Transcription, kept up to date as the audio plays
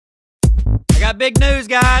got big news,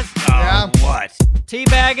 guys. Yeah. What?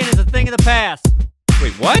 Teabagging is a thing of the past.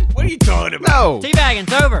 Wait, what? What are you talking about? No.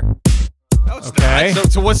 Teabagging's over. No, it's Okay.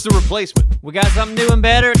 not. So what's the replacement? We got something new and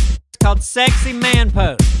better. It's called sexy man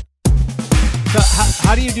pose. So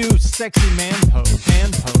how do you do sexy man pose?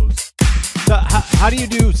 Man pose. So how do you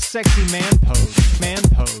do sexy man pose? Man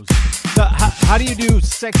pose. So how do you do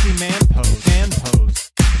sexy man pose? Man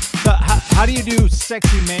pose. So how do you do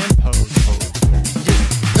sexy man pose?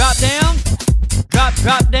 Just drop down,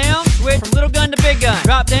 drop down, switch from little gun to big gun.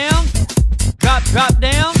 Drop down, drop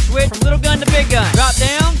down, switch from little gun to big gun. Drop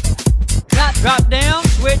down, drop down,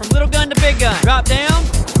 switch from little gun to big gun. Drop down,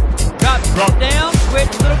 drop down, switch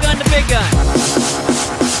from little gun to big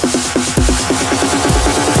gun.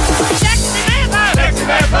 Sexy man pose, Sexy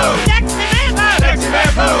man pose. sexy man pose, Sexy man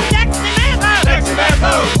pose. sexy man pose, Sexy man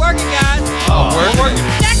pose. Work it, guys. Oh, we're working.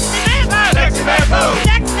 Sexy man pose, Sexy man pose.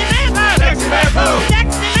 sexy man pose, Sexy man pose.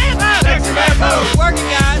 sexy man pose, Sexy man pose. Work it,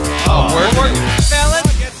 guys. Oh, we're working. Fellas,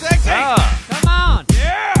 Get sexy. come on.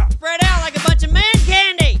 Yeah. Spread out like a bunch of man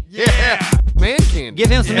candy. Yeah. Man candy. Give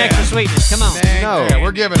him some Yeah. extra sweetness. Come on. Man, No. yeah,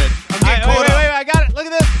 we're giving it. I'm getting caught up. I got it. Look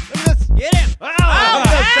at this. Look at this. Get him. Oh,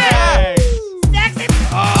 hey. Sexy.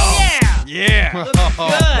 Oh. Yeah. Yeah. Looks good.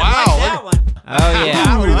 wow, Like that one. Oh,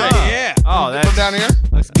 yeah. What do you think? Yeah. Oh, Come that's down here.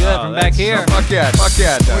 Looks good Oh, from back that's here. Fuck yeah. Fuck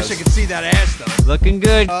yeah. It I wish does. I could see that ass though. Looking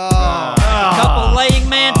good. Oh. Couple laying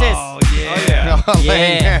mantis. Oh yeah. Yeah.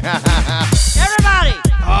 Everybody.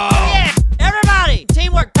 Oh. Yeah. Everybody.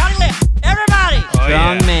 Teamwork. Potty lift. Everybody. Oh,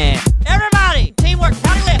 Strong yeah. man. Everybody. Teamwork.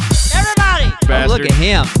 Potty lift. Everybody. Oh, look Bastard. at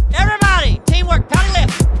him. Everybody. Teamwork. Potty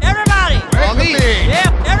lift. Everybody. On me.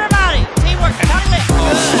 Yeah. Everybody. Teamwork. Potty lift.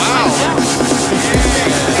 Good. wow.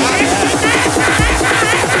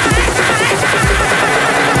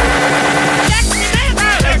 Sexy man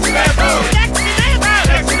pose. Sexy man pose. Sexy man pose.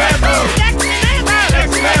 Sexy man pose. Sexy man pose.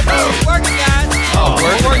 Sexy man pose. Work it, guys. Oh,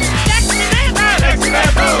 we're working. Sexy man pose. Sexy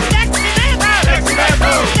man pose. Sexy man pose. Sexy man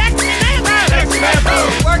pose. Sexy man pose. Sexy man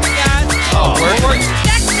pose. Work it, guys. Oh, we're working.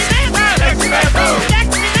 Sexy man pose. Sexy man pose.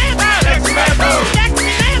 Sexy man pose. Sexy man pose. Sexy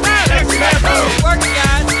man pose. Sexy man pose. Work it,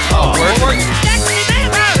 guys. Oh, we're working. Sexy man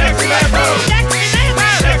pose. Sexy man pose. Sexy man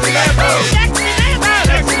pose. Sexy man pose. Sexy man pose.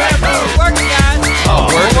 Sexy man pose. Work it, guys. Oh,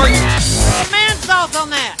 we're working. Man salt on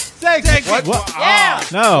that. Sexy. What? Yeah.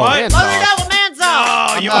 No. What? Load it up with man salt.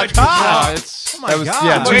 Oh, you I'm went not- too far. Oh, it's my That was God.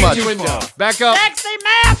 yeah, too Way much. too into it. back up. Sexy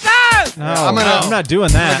man pose. No, I'm not doing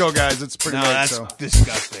I'm that. gonna go, guys. It's pretty No, late, that's so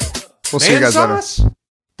disgusting. we'll see you guys later.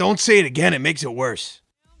 Don't say it again. It makes it worse.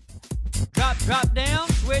 Drop down.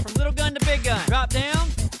 Switch from